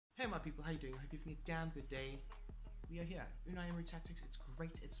Hey my people, how you doing? I hope you're having a damn good day. We are here. Unai Emery tactics, it's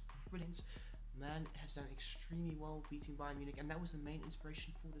great, it's brilliant. Man has done extremely well beating Bayern Munich, and that was the main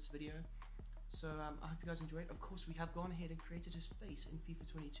inspiration for this video. So I hope you guys enjoyed. Of course, we have gone ahead and created his face in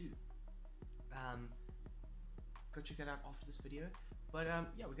FIFA 22. Go check that out after this video. But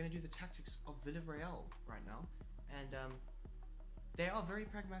yeah, we're going to do the tactics of Villarreal right now. And they are very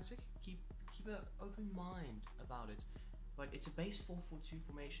pragmatic. Keep an open mind about it. But it's a base 4-4-2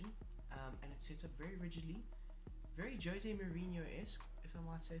 formation, and it's set up very rigidly, very Jose Mourinho-esque, if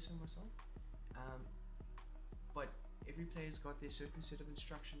I might say so myself. But every player's got their certain set of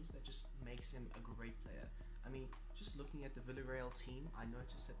instructions that just makes him a great player. I mean, just looking at the Villarreal team, I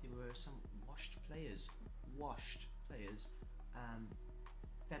noticed that there were some washed players,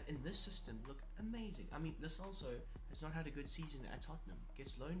 that in this system look amazing. I mean, Lo Celso has not had a good season at Tottenham,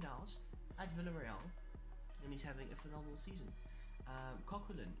 gets loaned out at Villarreal, and he's having a phenomenal season.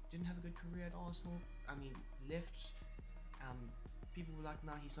 Coquelin didn't have a good career at Arsenal. I mean, left. People were like,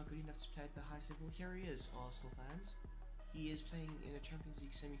 nah, he's not good enough to play at the highest level. Here he is, Arsenal fans. He is playing in a Champions League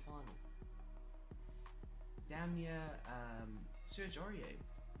semi-final. Damn near Serge Aurier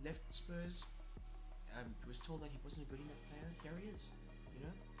left Spurs. Was told that he wasn't a good enough player. Here he is, you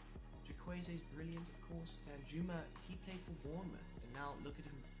know. Chukwueze is brilliant, of course. Danjuma, he played for Bournemouth, and now look at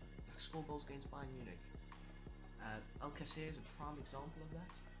him score goals against Bayern Munich. Alcacer is a prime example of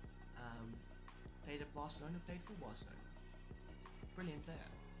that. Played at Barcelona, played for Barcelona. Brilliant player.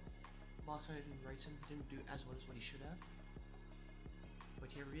 Barcelona didn't rate him, he didn't do as well as what he should have. But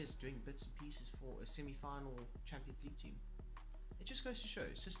here he is, doing bits and pieces for a semi-final Champions League team. It just goes to show,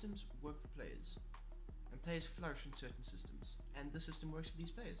 systems work for players. And players flourish in certain systems. And the system works for these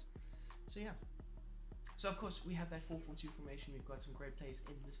players. So yeah. So of course, we have that 4-4-2 formation. We've got some great players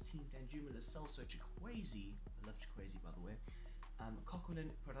in this team. Danjuma, Lo Celso, Chukwueze. I love Chukwueze, by the way. Coquelin,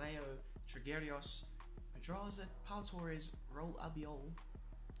 Pereiro, Trigueros, Pedraza, Pau Torres, Raul Albiol,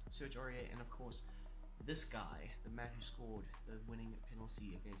 Serge Aurier, and of course, this guy, the man who scored the winning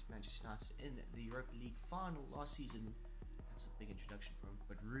penalty against Manchester United in the Europa League final last season. That's a big introduction for him,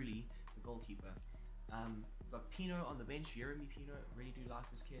 but really, the goalkeeper. We've got Pino on the bench, Jeremy Pino, really do like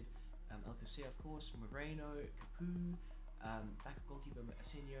this kid. Alcacer, of course, Moreno, Capu, backup goalkeeper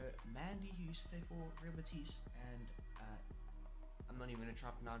Arsenio Mandy, who used to play for Real Betis, and I'm not even going to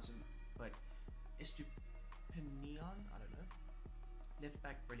try to pronounce him, but Estupinian, I don't know. Left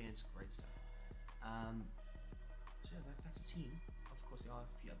back, brilliant, great stuff. So yeah, that's a team. Of course, there are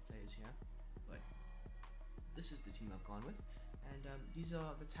a few other players here, but this is the team I've gone with, and these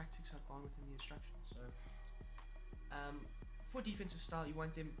are the tactics I've gone with in the instructions. So for defensive style, you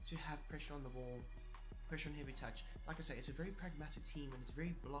want them to have pressure on the ball, pressure on heavy touch. Like I say, it's a very pragmatic team, and it's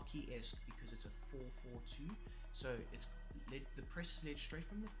very blocky-esque because it's a 4-4-2. So the press is led straight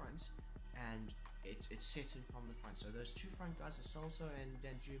from the front, and it's set in from the front. So those two front guys, the Celso and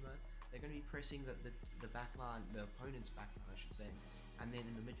Danjuma, they're going to be pressing the back line, the opponent's back line, I should say. And then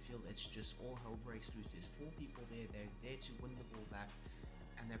in the midfield, it's just all hell breaks loose. There's 4 people there. They're there to win the ball back,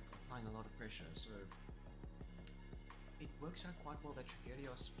 and they're applying a lot of pressure. So it works out quite well that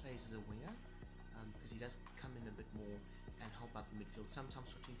Trigueros plays as a winger, because he does come in a bit more and help out the midfield. Sometimes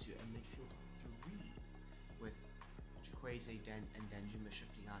switching to a midfield 3 with Chukwueze and Danjuma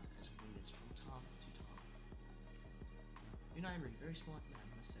shifting out as wingers from time to time. Unai Emery, very smart man,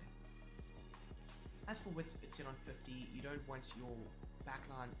 I must say. As for width, it's set on 50. You don't want your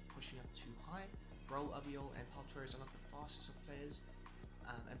backline pushing up too high. Raul Albiol and Pau Torres are not the fastest of players.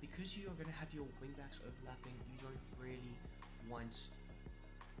 And because you are going to have your wingbacks overlapping, you don't really want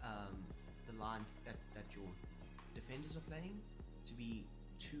the line that your defenders are playing to be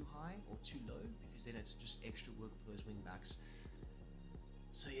too high or too low, because then it's just extra work for those wingbacks.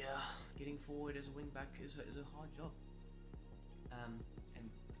 So yeah, getting forward as a wingback is a hard job. And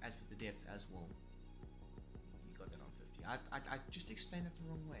as for the depth as well, you got that on 50. I just explained it the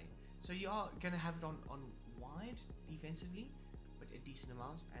wrong way. So you are going to have it on wide defensively, but a decent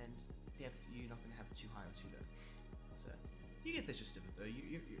amount, and depth you're not going to have it too high or too low. So you get the gist of it though.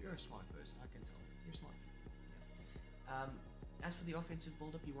 You're a smart person, I can tell. You're smart. Yeah. As for the offensive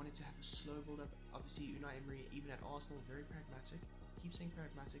build-up, you wanted to have a slow build-up. Obviously, Unai Emery, even at Arsenal, very pragmatic. Keep saying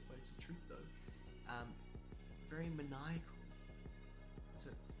pragmatic, but it's the truth though. Very maniacal. That's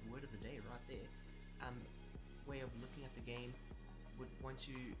a word of the day right there. Way of looking at the game. Would want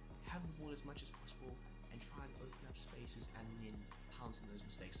to have the ball as much as possible and try and open up spaces and then pounce on those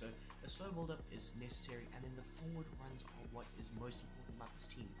mistakes. So a slow build-up is necessary, and then the forward runs are what is most important about this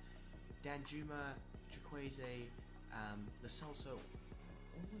team. Danjuma, Chukwueze, Lo Celso,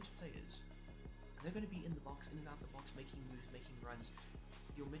 all those players, they're going to be in the box, in and out the box, making moves, making runs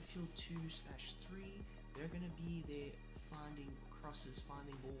your midfield 2/3, they're going to be there finding crosses,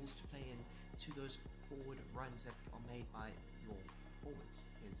 finding balls to play in to those forward runs that are made by your forwards,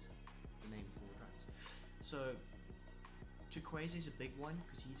 hence the name forward runs. So Chukwueze is a big one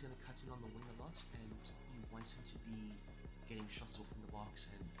because he's going to cut in on the wing a lot, and you want him to be getting shots off in the box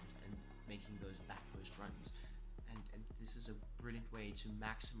and making those back post runs. And this is a brilliant way to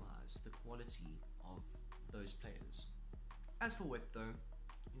maximize the quality of those players. As for width though,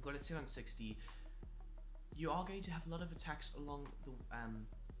 you've got it set on 60. You are going to have a lot of attacks along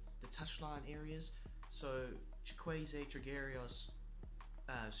the touchline areas. So Chukwueze, Dragarios,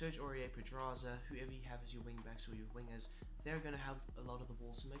 Serge Aurier, Pedraza, whoever you have as your wingbacks or your wingers, they're going to have a lot of the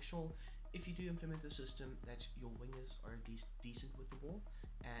ball. So make sure if you do implement the system that your wingers are at least decent with the ball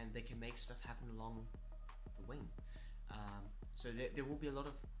and they can make stuff happen along the wing. So there will be a lot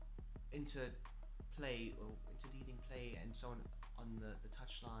of interplay or interleading play and so on the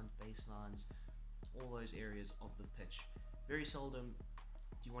touchline, baselines, all those areas of the pitch. Very seldom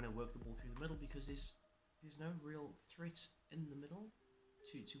do you want to work the ball through the middle because there's no real threat in the middle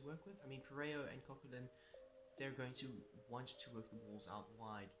to work with. I mean, Pereiro and Coquelin, they're going to want to work the balls out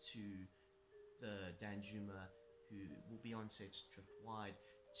wide to the Danjuma, who will be on set drift wide,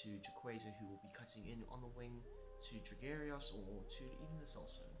 to Chukwueze, who will be cutting in on the wing, to Dragarios, or to even the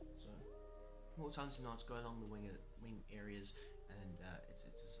Salsa. So more times than not, go along the wing areas, and it's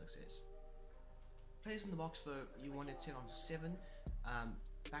a success. Players in the box though, you want it set on 7.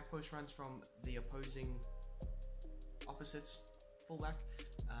 Back post runs from the opposite fullback,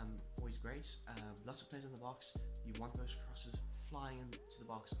 always great. Lots of players in the box. You want those crosses flying into the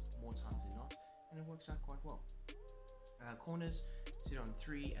box more times than not, and it works out quite well. Corners set on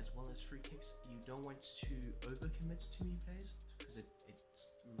 3 as well as free kicks. You don't want to overcommit too many players because it's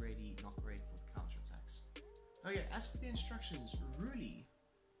really not great for the counter attacks. Okay, as for the instructions, really,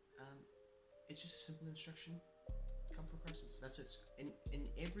 it's just a simple instruction. Come for crosses. That's it. In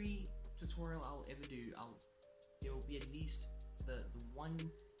every tutorial I'll ever do, there will be at least the one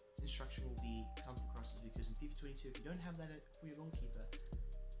instruction will be come for crosses, because in FIFA 22, if you don't have that for your goalkeeper,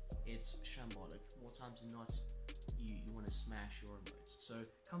 it's shambolic. More times than not, you want to smash your remotes. So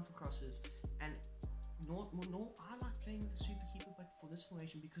come for crosses, and I like playing with the super keeper, but for this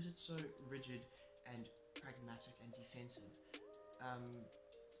formation, because it's so rigid and pragmatic and defensive,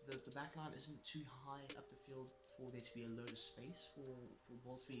 the back line isn't too high up the field for there to be a load of space for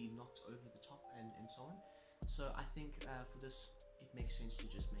balls to be knocked over the top and so on. So I think for this, it makes sense to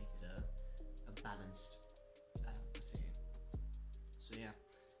just make it a balanced affair. So yeah.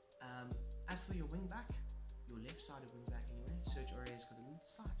 As for your wing back, your left-sided wing back anyway, Serge Aurier's got a little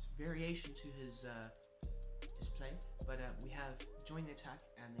slight variation to his play, but we have join the attack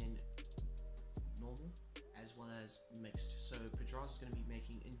and then normal as well as mixed. So Pedraza is going to be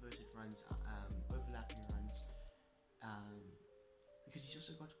making inverted runs, overlapping runs, because he's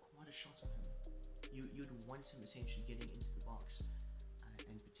also got quite a shot on him. You'd want him essentially getting into the box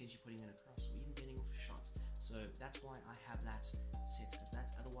and potentially putting in a cross or even getting off a shot. So that's why I have that set as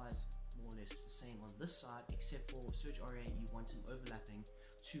that. Otherwise, more or less the same on this side, except for Serge Aurier, you want him overlapping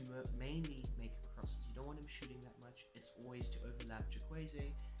to mainly make crosses. You don't want him shooting that much. It's always to overlap Chukwueze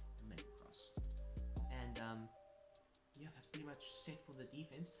and make a cross. And yeah, that's pretty much set for the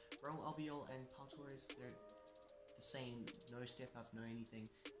defense. Raul Albiol and Pau Torres, they're the same. No step up, no anything.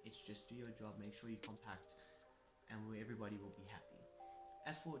 It's just do your job, make sure you compact, and where everybody will be happy.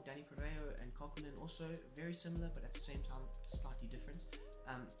 As for Danny Pereiro and Coquelin, also very similar, but at the same time slightly different.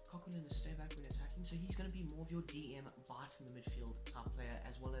 Coquelin is stay back when attacking, so he's going to be more of your DM, bite in the midfield type player,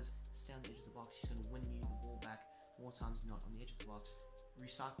 as well as stay on the edge of the box. He's going to win you the ball back more times than not on the edge of the box,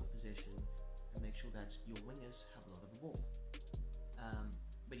 recycle possession, and make sure that your wingers have a lot of the ball.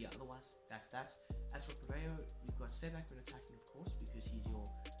 But yeah, otherwise, that's that. As for Pereiro, you've got stay back when attacking, of course, because he's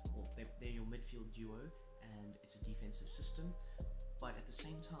they're your midfield duo, and it's a defensive system. But at the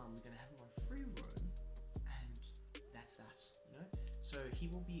same time, we're going to have him on free roam, and that's that, you know? So he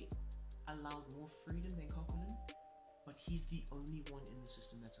will be allowed more freedom than Coquelin, but he's the only one in the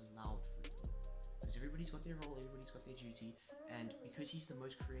system that's allowed freedom. Because everybody's got their role, everybody's got their duty, and because he's the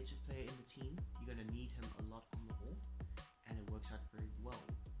most creative player in the team, you're going to need him a lot on the ball, and it works out very well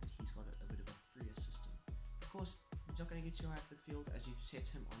that he's got a bit of a freer system. Of course, he's not going to get too high up the field as you've set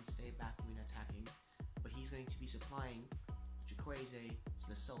him on stay back when attacking, but he's going to be supplying Chukwueze,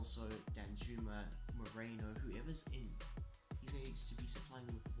 Lo Celso, Danjuma, Moreno, whoever's in. He's going to be supplying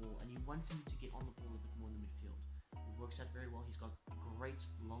them with the ball, and you want him to get on the ball a bit more in the midfield. It works out very well. He's got a great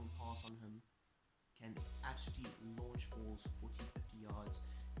long pass on him, can absolutely launch balls 40, 50 yards,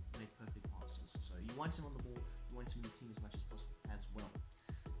 make perfect passes. So you want him on the ball, you want him in the team as much as possible as well.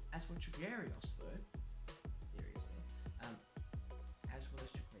 As for Chugarios though, there he is there. As well as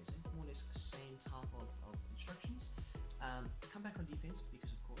Chukwueze, more or less the same type of instructions. Come back on defense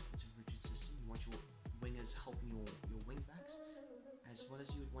because of course it's a rigid system. You want your wingers helping your wing backs, as well as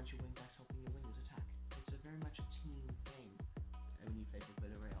you would want your wing backs helping your wingers attack. It's a very much a team game when you play for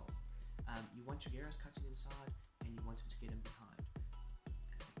Villarreal. You want Chugarios cutting inside, and you want him to get in behind.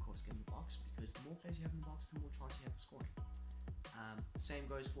 And of course, get in the box, because the more players you have in the box, the more chance you have of scoring. Same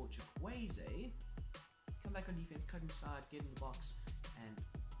goes for Chukwueze. Come back on defense, cut inside, get in the box, and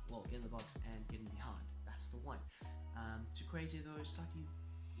get in the box and get in behind. That's the one. Chukwueze though, slightly,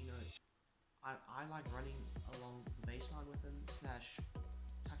 I like running along the baseline with him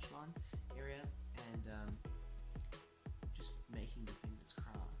 / touchline area, and just making defenders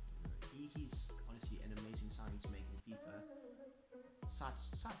cry. He's honestly an amazing signing to make in FIFA.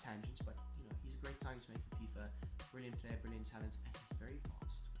 Side tangents, but he's a great signing to make for FIFA. Brilliant player, brilliant talent, and he's very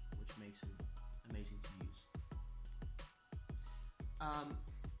fast, which makes him amazing to use.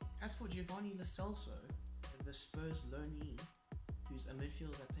 As for Giovanni Lo Celso, the Spurs loanee, who's a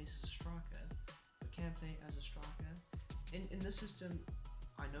midfielder that plays as a striker, but can play as a striker. In this system,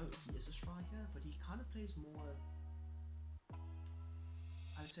 I know he is a striker, but he kind of plays more,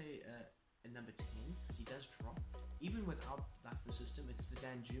 I would say, a number 10, because he does drop. Even without the system, it's the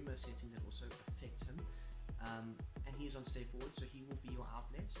Danjuma settings that also affect him. And he's on stay forward, so he will be your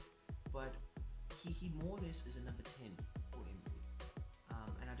outlet. But he more or less is a number 10 for Emery.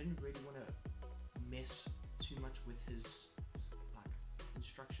 And I didn't really want to mess too much with his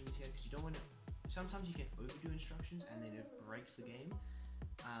instructions here, because you don't want to. Sometimes you can overdo instructions and then it breaks the game.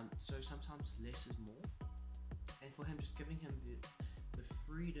 So sometimes less is more. And for him, just giving him the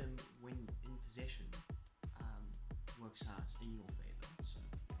freedom when in possession works out in your favor. So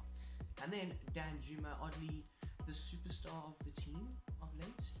yeah. And then Danjuma, oddly the superstar of the team of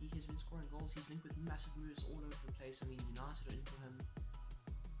late. He has been scoring goals. He's linked with massive moves all over the place. I mean, United are in for him.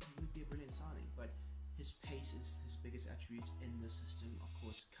 He would be a brilliant signing, but his pace is his biggest attribute in this system. Of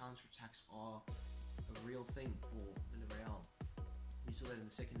course, counter-attacks are a real thing for Villarreal. We saw that in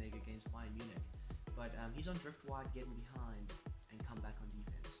the second leg against Bayern Munich. But he's on drift wide, getting behind, and come back on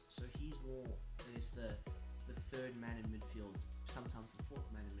defense. So he's more, I guess, the third man in midfield, sometimes the fourth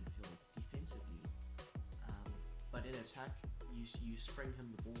man in midfield defensively. But in attack, you spring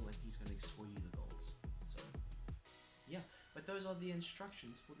him the ball and he's going to score you the goals. So yeah, but those are the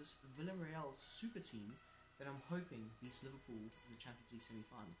instructions for this Villarreal super team that I'm hoping beats Liverpool in the Champions League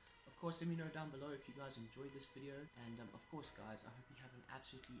semi-final. Of course, let me know down below if you guys enjoyed this video, and of course guys, I hope you have an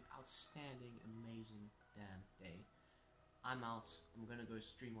absolutely outstanding, amazing damn day. I'm out. I'm gonna go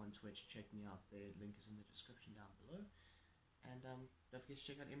stream on Twitch. Check me out there. Link is in the description down below. And don't forget to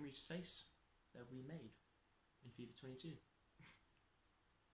check out Emery's face that we made in FIFA 22.